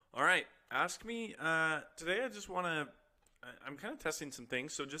ask me. Today I just want to. I'm kind of testing some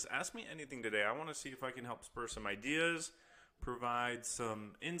things, so just ask me anything today. I want to see if I can help spur some ideas, provide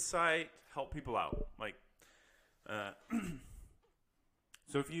some insight, help people out. Uh,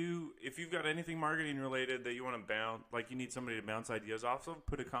 so if you've got anything marketing related that you want to bounce, like you need somebody to bounce ideas off of,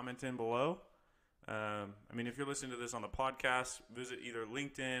 put a comment in below. If you're listening to this on the podcast, visit either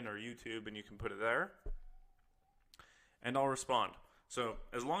LinkedIn or YouTube, and you can put it there, and I'll respond. So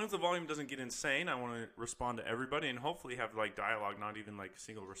as long as the volume doesn't get insane, I want to respond to everybody and hopefully have like dialogue, not even like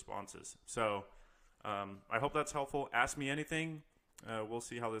single responses. So I hope that's helpful. Ask me anything. We'll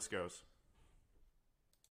see how this goes.